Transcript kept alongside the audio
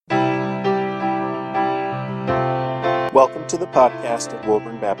Welcome to the podcast of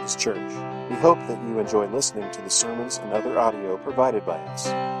Woburn Baptist Church. We hope that you enjoy listening to the sermons and other audio provided by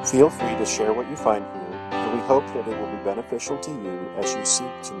us. Feel free to share what you find here, and we hope that it will be beneficial to you as you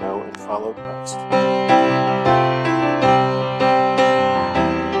seek to know and follow Christ.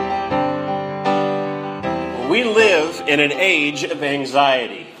 We live in an age of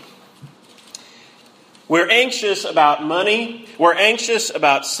anxiety. We're anxious about money, we're anxious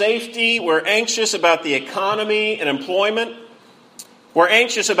about safety, we're anxious about the economy and employment, we're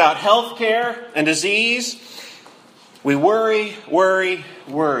anxious about health care and disease. We worry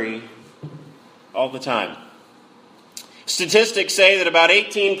all the time. Statistics say that about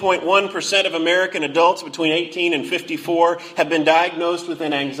 18.1% of American adults between 18 and 54 have been diagnosed with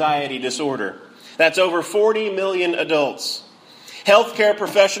an anxiety disorder. That's over 40 million adults. Healthcare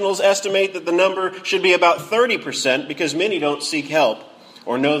professionals estimate that the number should be about 30% because many don't seek help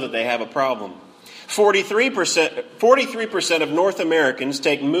or know that they have a problem. 43% of North Americans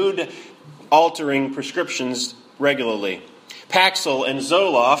take mood-altering prescriptions regularly. Paxil and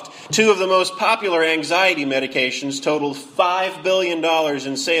Zoloft, two of the most popular anxiety medications, totaled $5 billion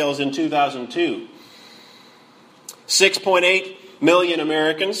in sales in 2002. 6.8 million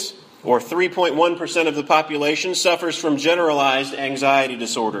Americans, or 3.1% of the population, suffers from generalized anxiety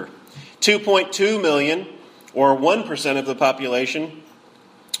disorder. 2.2 million, or 1% of the population,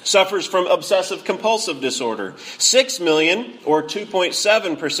 suffers from obsessive-compulsive disorder. 6 million, or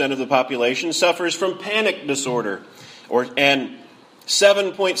 2.7% of the population, suffers from panic disorder. And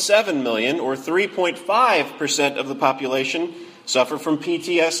 7.7 million, or 3.5% of the population, suffer from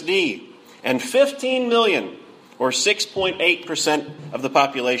PTSD. And 15 million, or 6.8% of the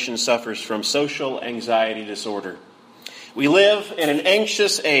population, suffers from social anxiety disorder. We live in an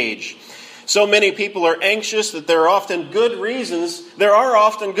anxious age. So many people are anxious that there are often good reasons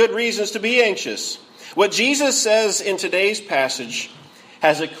to be anxious. What Jesus says in today's passage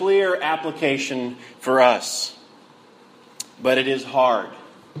has a clear application for us. But it is hard.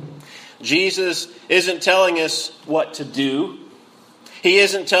 Jesus isn't telling us what to do. He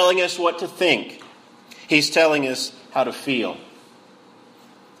isn't telling us what to think. He's telling us how to feel.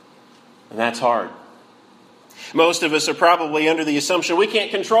 And that's hard. Most of us are probably under the assumption we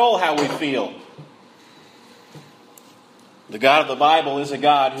can't control how we feel. The God of the Bible is a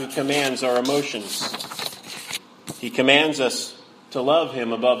God who commands our emotions. He commands us to love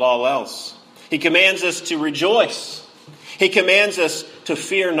Him above all else. He commands us to rejoice. He commands us to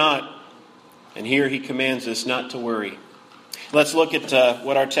fear not. And here He commands us not to worry. Let's look at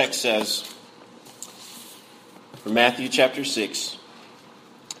what our text says. From Matthew chapter 6,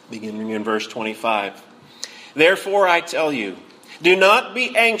 beginning in verse 25. Therefore I tell you, do not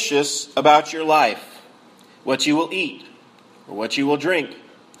be anxious about your life, what you will eat, or what you will drink,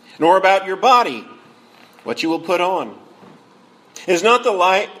 nor about your body, what you will put on. Is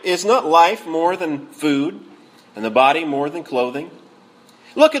not life more than food, and the body more than clothing?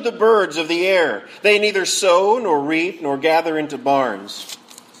 Look at the birds of the air. They neither sow, nor reap, nor gather into barns,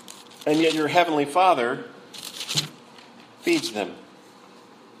 and yet your heavenly Father feeds them.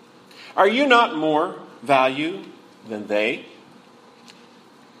 Are you not more value than they?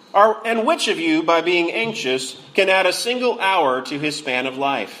 And which of you, by being anxious, can add a single hour to his span of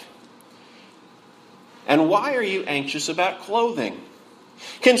life? And why are you anxious about clothing?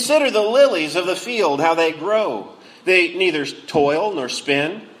 Consider the lilies of the field, how they grow. They neither toil nor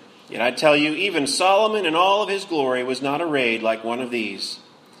spin. Yet I tell you, even Solomon in all of his glory was not arrayed like one of these.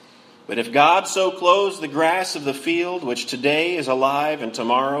 But if God so clothes the grass of the field, which today is alive and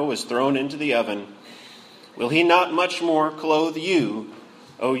tomorrow is thrown into the oven, will He not much more clothe you,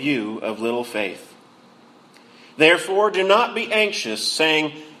 O you of little faith? Therefore do not be anxious,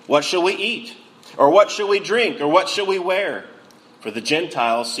 saying, what shall we eat? Or what shall we drink? Or what shall we wear? For the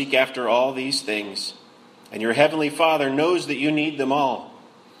Gentiles seek after all these things, and your heavenly Father knows that you need them all.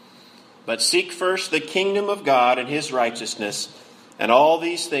 But seek first the kingdom of God and His righteousness, and all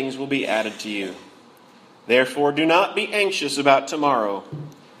these things will be added to you. Therefore, do not be anxious about tomorrow,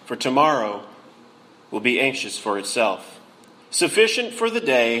 for tomorrow will be anxious for itself. Sufficient for the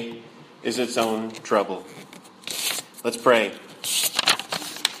day is its own trouble. Let's pray.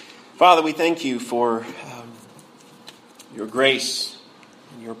 Father, we thank you for your grace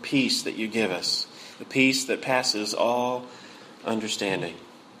and your peace that you give us, the peace that passes all understanding.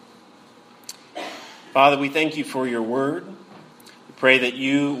 Father, we thank you for your word. Pray that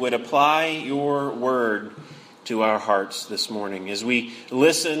you would apply your word to our hearts this morning. As we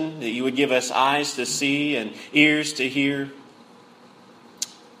listen, that you would give us eyes to see and ears to hear.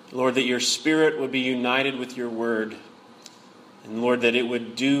 Lord, that your Spirit would be united with your word. And Lord, that it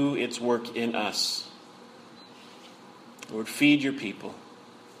would do its work in us. Lord, feed your people.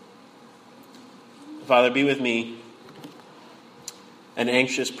 Father, be with me, an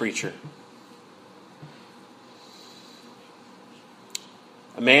anxious preacher.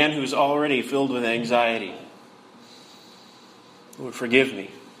 A man who's already filled with anxiety. Lord, forgive me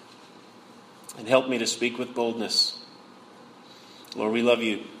and help me to speak with boldness. Lord, we love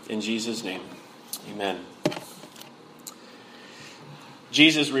you. In Jesus' name, amen.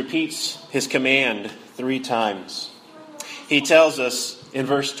 Jesus repeats his command 3 times. He tells us in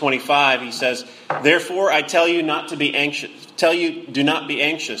verse 25, he says, "Therefore I tell you not to be anxious. Do not be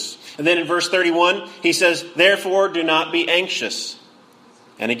anxious." And then in verse 31, he says, "Therefore do not be anxious."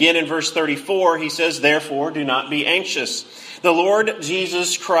 And again in verse 34, he says, "Therefore do not be anxious." The Lord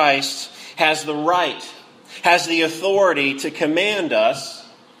Jesus Christ has the right, has the authority to command us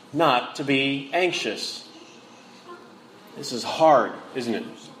not to be anxious. This is hard, isn't it?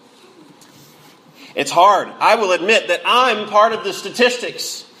 It's hard. I will admit that I'm part of the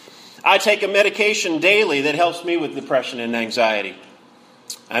statistics. I take a medication daily that helps me with depression and anxiety.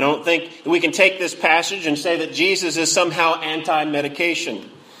 I don't think that we can take this passage and say that Jesus is somehow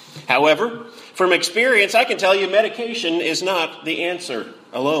anti-medication. However, from experience, I can tell you medication is not the answer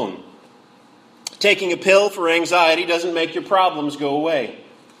alone. Taking a pill for anxiety doesn't make your problems go away.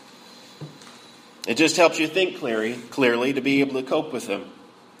 It just helps you think clearly to be able to cope with them.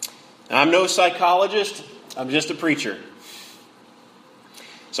 I'm no psychologist, I'm just a preacher.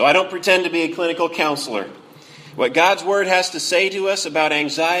 So I don't pretend to be a clinical counselor. What God's Word has to say to us about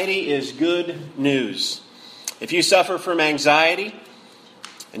anxiety is good news. If you suffer from anxiety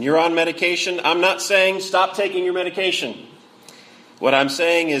and you're on medication, I'm not saying stop taking your medication. What I'm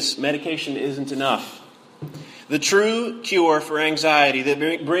saying is medication isn't enough. The true cure for anxiety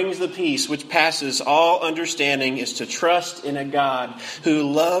that brings the peace which passes all understanding is to trust in a God who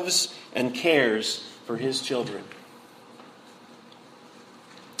loves and cares for his children.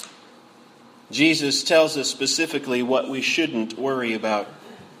 Jesus tells us specifically what we shouldn't worry about.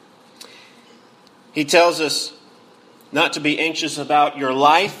 He tells us not to be anxious about your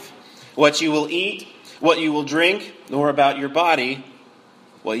life, what you will eat, what you will drink, nor about your body,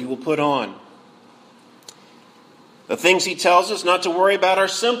 what you will put on. The things he tells us not to worry about are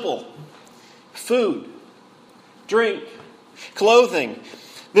simple. Food, drink, clothing.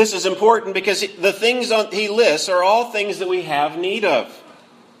 This is important because the things he lists are all things that we have need of.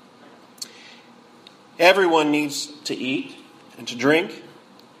 Everyone needs to eat and to drink.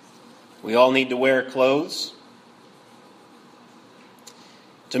 We all need to wear clothes.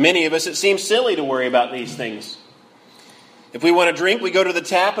 To many of us, it seems silly to worry about these things. If we want to drink, we go to the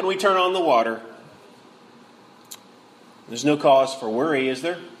tap and we turn on the water. There's no cause for worry, is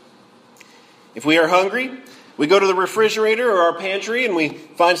there? If we are hungry, we go to the refrigerator or our pantry and we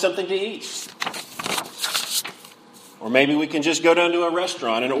find something to eat. Or maybe we can just go down to a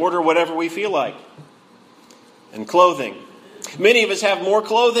restaurant and order whatever we feel like. And clothing. Many of us have more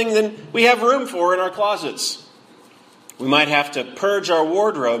clothing than we have room for in our closets. We might have to purge our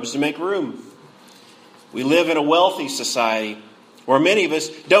wardrobes to make room. We live in a wealthy society where many of us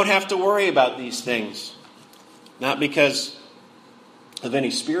don't have to worry about these things. Not because of any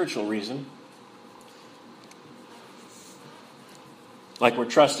spiritual reason. Like we're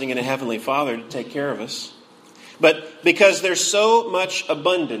trusting in a Heavenly Father to take care of us. But because there's so much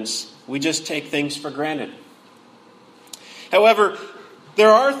abundance, we just take things for granted. However,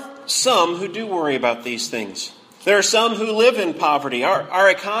 there are some who do worry about these things. There are some who live in poverty. Our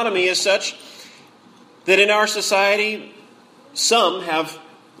economy is such that in our society, some have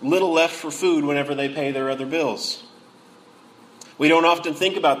little left for food whenever they pay their other bills. We don't often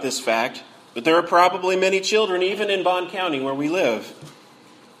think about this fact, but there are probably many children, even in Bond County where we live,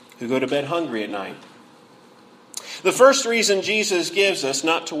 who go to bed hungry at night. The first reason Jesus gives us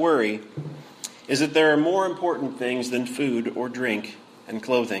not to worry is that there are more important things than food or drink and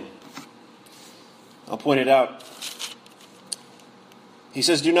clothing. I'll point it out. He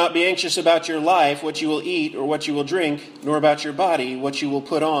says, "Do not be anxious about your life, what you will eat or what you will drink, nor about your body, what you will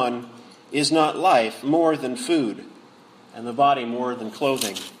put on. Is not life more than food, and the body more than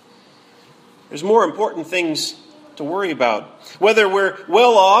clothing?" There's more important things to worry about. Whether we're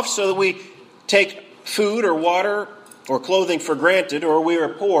well off so that we take food or water or clothing for granted, or we are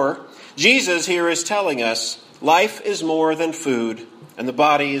poor, Jesus here is telling us life is more than food, and the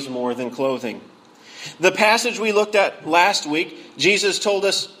body is more than clothing. The passage we looked at last week, Jesus told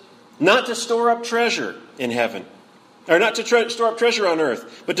us not to store up treasure in heaven. Or not to store up treasure on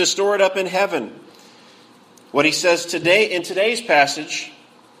earth, but to store it up in heaven. What he says today in today's passage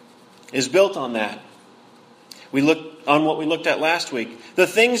is built on that. We looked on what we looked at last week. The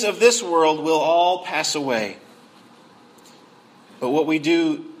things of this world will all pass away. But what we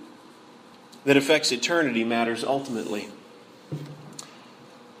do that affects eternity matters ultimately.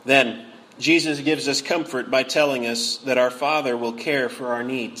 Then, Jesus gives us comfort by telling us that our Father will care for our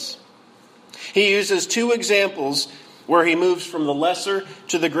needs. He uses two examples where he moves from the lesser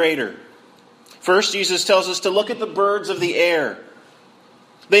to the greater. First, Jesus tells us to look at the birds of the air.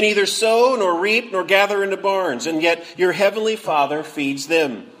 They neither sow nor reap nor gather into barns, and yet your heavenly Father feeds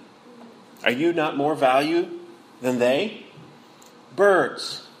them. Are you not more value than they?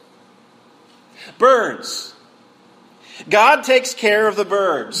 Birds. Birds. God takes care of the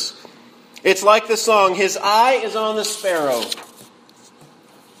birds. It's like the song, His eye is on the sparrow.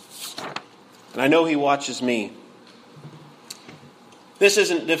 And I know He watches me. This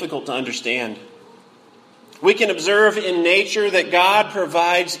isn't difficult to understand. We can observe in nature that God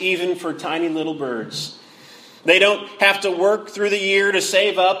provides even for tiny little birds. They don't have to work through the year to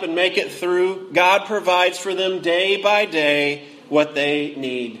save up and make it through. God provides for them day by day what they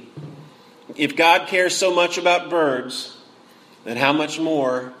need. If God cares so much about birds, then how much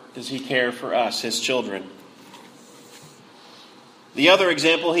more does He care for us, His children? The other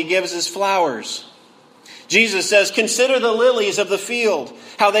example He gives is flowers. Jesus says, "Consider the lilies of the field,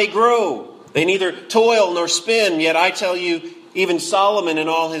 how they grow. They neither toil nor spin, yet I tell you, even Solomon in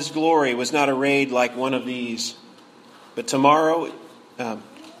all his glory was not arrayed like one of these. But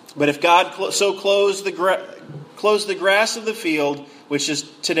if God so clothes the grass of the field, which is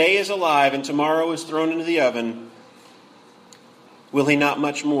today is alive and tomorrow is thrown into the oven, will He not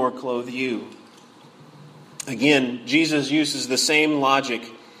much more clothe you?" Again, Jesus uses the same logic.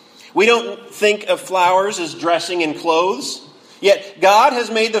 We don't think of flowers as dressing in clothes. Yet God has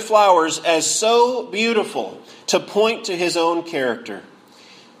made the flowers as so beautiful to point to His own character.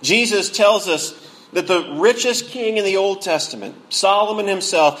 Jesus tells us that the richest king in the Old Testament, Solomon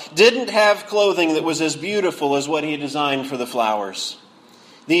himself, didn't have clothing that was as beautiful as what he designed for the flowers.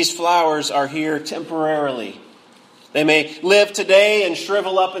 These flowers are here temporarily. They may live today and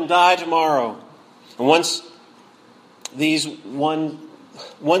shrivel up and die tomorrow. And once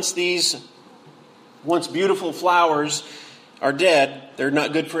beautiful flowers are dead, they're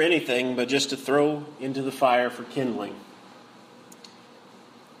not good for anything but just to throw into the fire for kindling.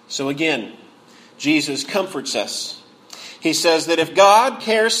 So again, Jesus comforts us. He says that if God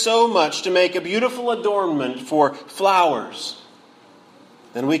cares so much to make a beautiful adornment for flowers,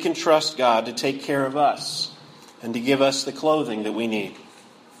 then we can trust God to take care of us and to give us the clothing that we need.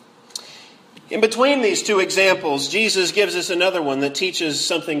 In between these two examples, Jesus gives us another one that teaches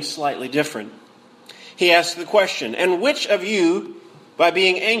something slightly different. He asks the question, "And which of you, by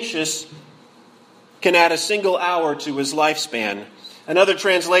being anxious, can add a single hour to his lifespan?" Another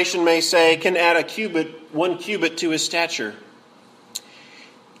translation may say, "can add one cubit to his stature."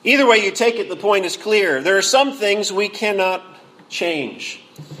 Either way you take it, the point is clear. There are some things we cannot change.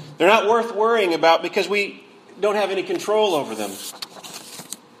 They're not worth worrying about because we don't have any control over them.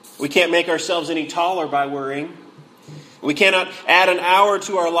 We can't make ourselves any taller by worrying. We cannot add an hour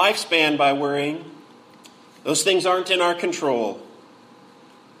to our lifespan by worrying. Those things aren't in our control.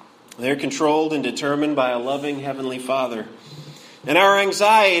 They're controlled and determined by a loving Heavenly Father. And our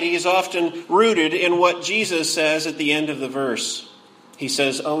anxiety is often rooted in what Jesus says at the end of the verse. He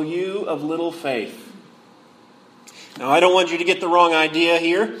says, "O you of little faith." Now, I don't want you to get the wrong idea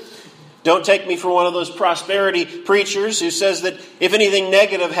here. Don't take me for one of those prosperity preachers who says that if anything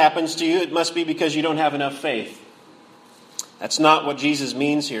negative happens to you, it must be because you don't have enough faith. That's not what Jesus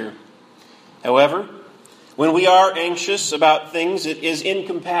means here. However, when we are anxious about things, it is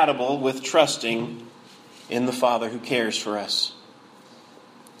incompatible with trusting in the Father who cares for us.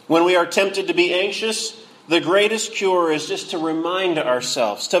 When we are tempted to be anxious, the greatest cure is just to remind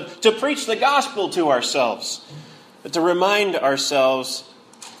ourselves, to preach the gospel to ourselves, but to remind ourselves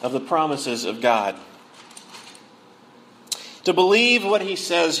of the promises of God. To believe what He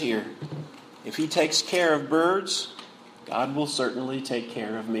says here. If He takes care of birds, God will certainly take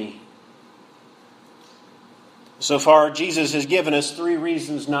care of me. So far, Jesus has given us 3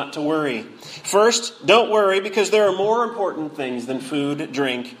 reasons not to worry. First, don't worry because there are more important things than food,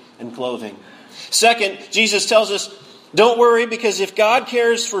 drink, and clothing. Second, Jesus tells us, don't worry because if God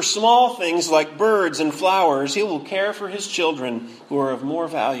cares for small things like birds and flowers, He will care for His children who are of more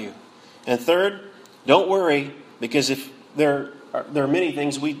value. And third, don't worry because if there are many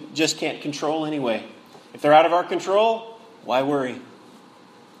things we just can't control anyway. If they're out of our control, why worry?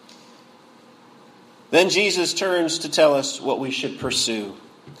 Then Jesus turns to tell us what we should pursue.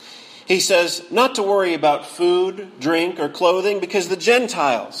 He says not to worry about food, drink, or clothing because the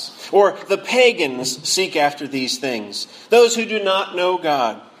Gentiles or the pagans seek after these things, those who do not know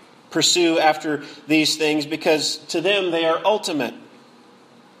God. pursue after these things because to them they are ultimate.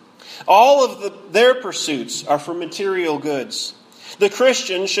 All of their pursuits are for material goods. The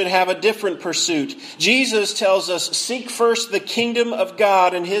Christian should have a different pursuit. Jesus tells us, seek first the kingdom of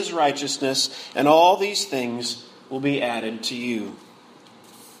God and His righteousness, and all these things will be added to you.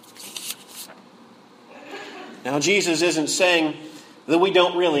 Now, Jesus isn't saying that we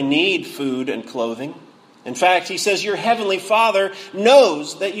don't really need food and clothing. In fact, He says your heavenly Father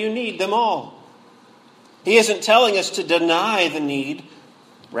knows that you need them all. He isn't telling us to deny the need.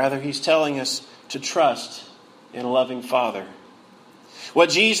 Rather, He's telling us to trust in a loving Father. What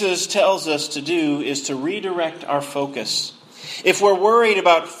Jesus tells us to do is to redirect our focus. If we're worried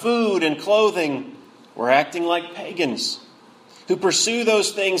about food and clothing, we're acting like pagans who pursue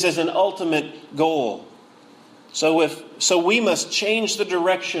those things as an ultimate goal. So we must change the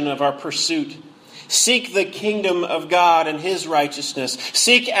direction of our pursuit. Seek the kingdom of God and His righteousness.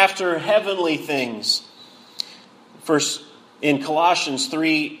 Seek after heavenly things. First, in Colossians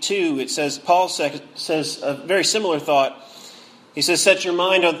 3:2, it says, Paul says a very similar thought. He says, set your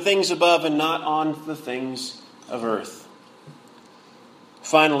mind on things above and not on the things of earth.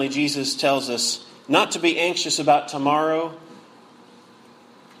 Finally, Jesus tells us not to be anxious about tomorrow,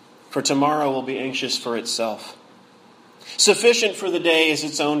 for tomorrow will be anxious for itself. Sufficient for the day is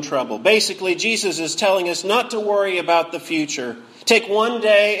its own trouble. Basically, Jesus is telling us not to worry about the future. Take one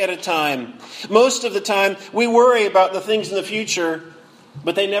day at a time. Most of the time, we worry about the things in the future,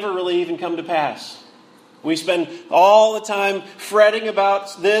 but they never really even come to pass. We spend all the time fretting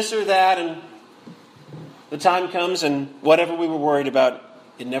about this or that, and the time comes and whatever we were worried about,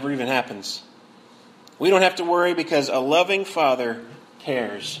 it never even happens. We don't have to worry because a loving Father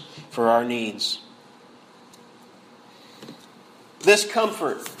cares for our needs. This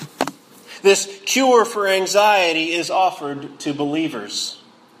comfort, this cure for anxiety is offered to believers.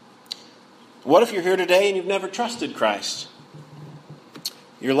 What if you're here today and you've never trusted Christ?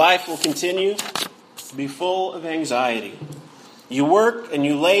 Your life will continue to be full of anxiety. You work and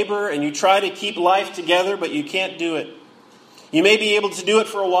you labor and you try to keep life together, but you can't do it. You may be able to do it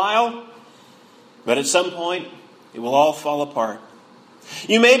for a while, but at some point it will all fall apart.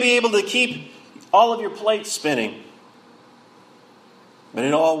 You may be able to keep all of your plates spinning, but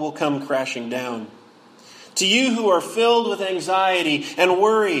it all will come crashing down. To you who are filled with anxiety and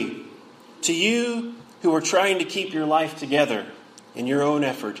worry, to you who are trying to keep your life together in your own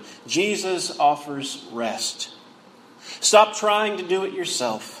effort, Jesus offers rest. Stop trying to do it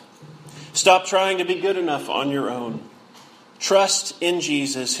yourself. Stop trying to be good enough on your own. Trust in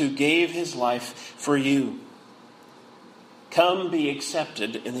Jesus who gave His life for you. Come be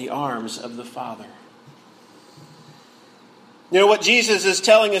accepted in the arms of the Father. You know, what Jesus is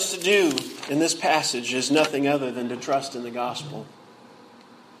telling us to do in this passage is nothing other than to trust in the gospel.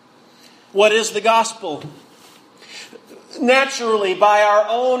 What is the gospel? Naturally, by our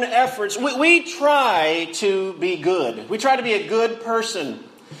own efforts, we try to be good. We try to be a good person,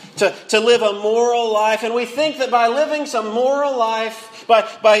 to live a moral life. And we think that by living some moral life, by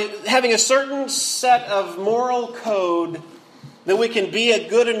having a certain set of moral code, that we can be a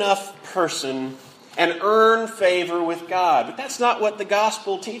good enough person and earn favor with God. But that's not what the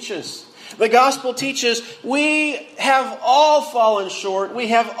gospel teaches. The gospel teaches we have all fallen short. We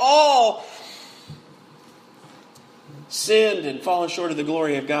have all sinned and fallen short of the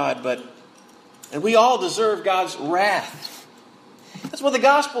glory of God, and we all deserve God's wrath. That's what the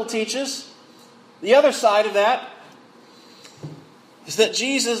gospel teaches. The other side of that is that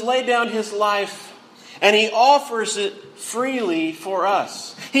Jesus laid down His life and He offers it freely for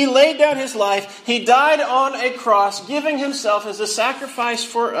us. He laid down His life. He died on a cross, giving Himself as a sacrifice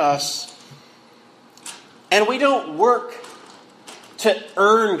for us. And we don't work to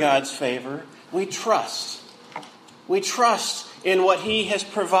earn God's favor. We trust. We trust in what He has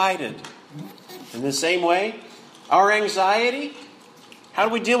provided. In the same way, our anxiety, how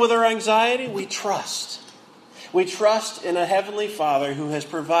do we deal with our anxiety? We trust. We trust in a Heavenly Father who has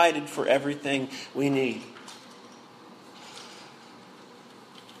provided for everything we need.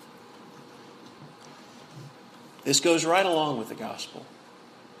 This goes right along with the gospel.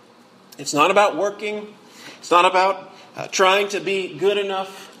 It's not about working. It's not about trying to be good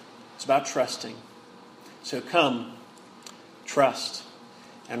enough. It's about trusting. So come, trust,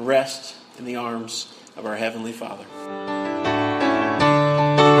 and rest in the arms of our Heavenly Father.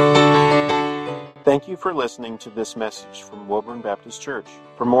 Thank you for listening to this message from Woburn Baptist Church.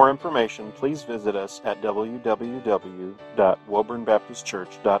 For more information, please visit us at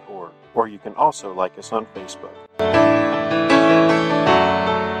www.woburnbaptistchurch.org, or you can also like us on Facebook.